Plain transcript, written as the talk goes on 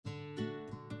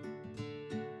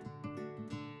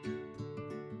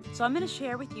So I'm going to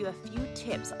share with you a few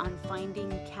tips on finding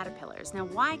caterpillars. Now,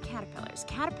 why caterpillars?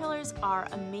 Caterpillars are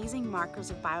amazing markers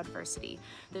of biodiversity.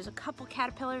 There's a couple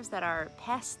caterpillars that are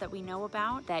pests that we know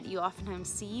about that you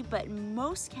oftentimes see, but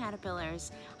most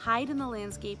caterpillars hide in the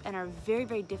landscape and are very,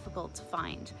 very difficult to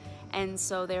find. And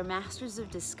so they're masters of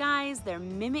disguise, they're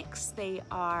mimics, they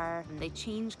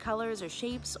change colors or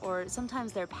shapes, or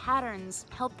sometimes their patterns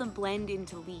help them blend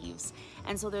into leaves.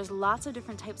 And so there's lots of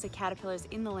different types of caterpillars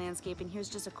in the landscape, and here's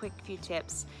just a quick few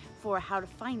tips for how to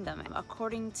find them.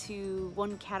 According to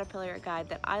one caterpillar guide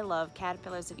that I love,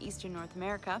 Caterpillars of Eastern North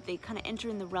America, they kind of enter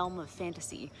in the realm of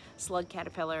fantasy. Slug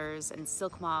caterpillars and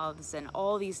silk moths and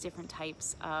all these different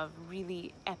types of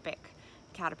really epic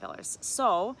caterpillars.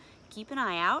 So keep an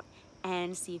eye out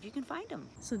and see if you can find them.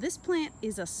 So this plant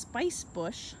is a spice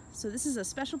bush. So this is a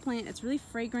special plant. It's really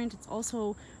fragrant. It's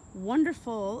also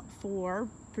wonderful for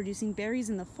producing berries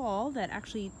in the fall that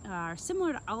actually are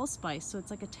similar to allspice. So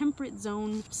it's like a temperate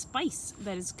zone spice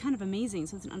that is kind of amazing.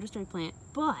 So it's an understory plant,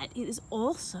 but it is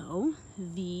also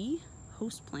the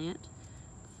host plant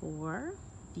for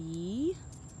the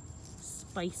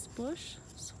spice bush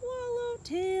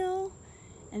swallowtail.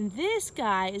 And this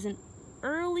guy is an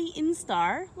early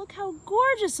instar. Look how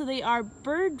gorgeous. So they are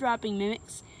bird dropping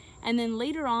mimics, and then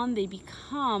later on they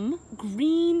become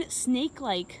green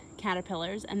snake-like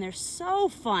caterpillars, and they're so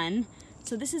fun.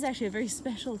 So this is actually a very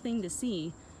special thing to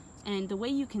see, and the way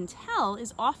you can tell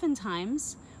is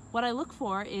oftentimes what I look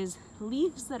for is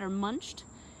leaves that are munched,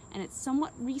 and it's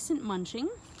somewhat recent munching,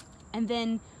 and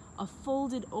then a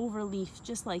folded over leaf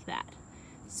just like that.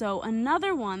 So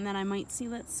another one that I might see,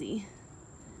 let's see,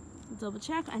 double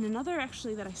check, and another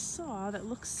actually that I saw that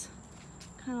looks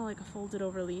kind of like a folded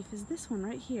over leaf is this one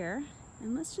right here.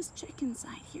 And let's just check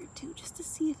inside here too, just to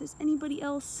see if there's anybody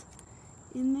else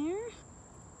in there.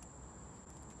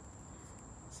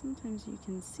 Sometimes you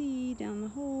can see down the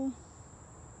hole.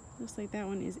 Looks like that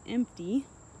one is empty,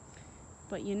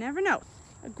 but you never know.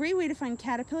 A great way to find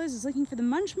caterpillars is looking for the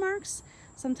munch marks,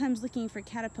 sometimes looking for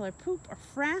caterpillar poop or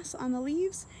frass on the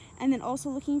leaves, and then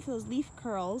also looking for those leaf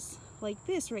curls like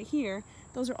this right here.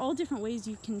 Those are all different ways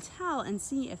you can tell and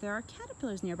see if there are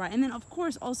caterpillars nearby. And then of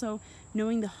course also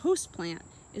knowing the host plant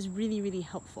is really, really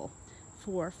helpful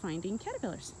for finding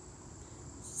caterpillars.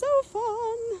 So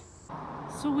fun!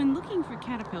 So when looking for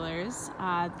caterpillars,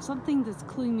 something that's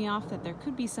cluing me off that there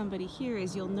could be somebody here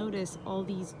is you'll notice all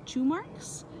these chew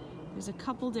marks. There's a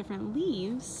couple different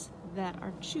leaves that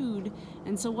are chewed,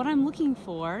 and so what I'm looking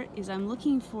for is I'm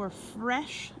looking for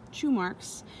fresh chew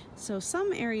marks. So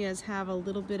some areas have a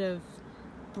little bit of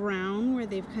brown where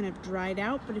they've kind of dried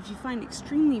out, but if you find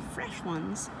extremely fresh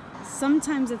ones,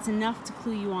 sometimes it's enough to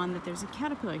clue you on that there's a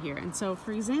caterpillar here. And so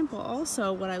for example,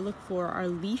 also what I look for are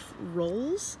leaf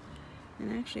rolls,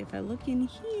 and actually if I look in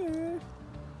here,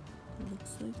 it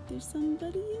looks like there's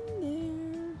somebody in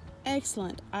there.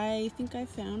 Excellent, I think I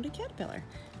found a caterpillar,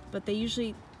 but they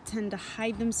usually tend to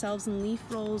hide themselves in leaf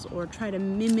rolls or try to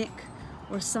mimic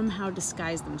or somehow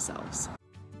disguise themselves.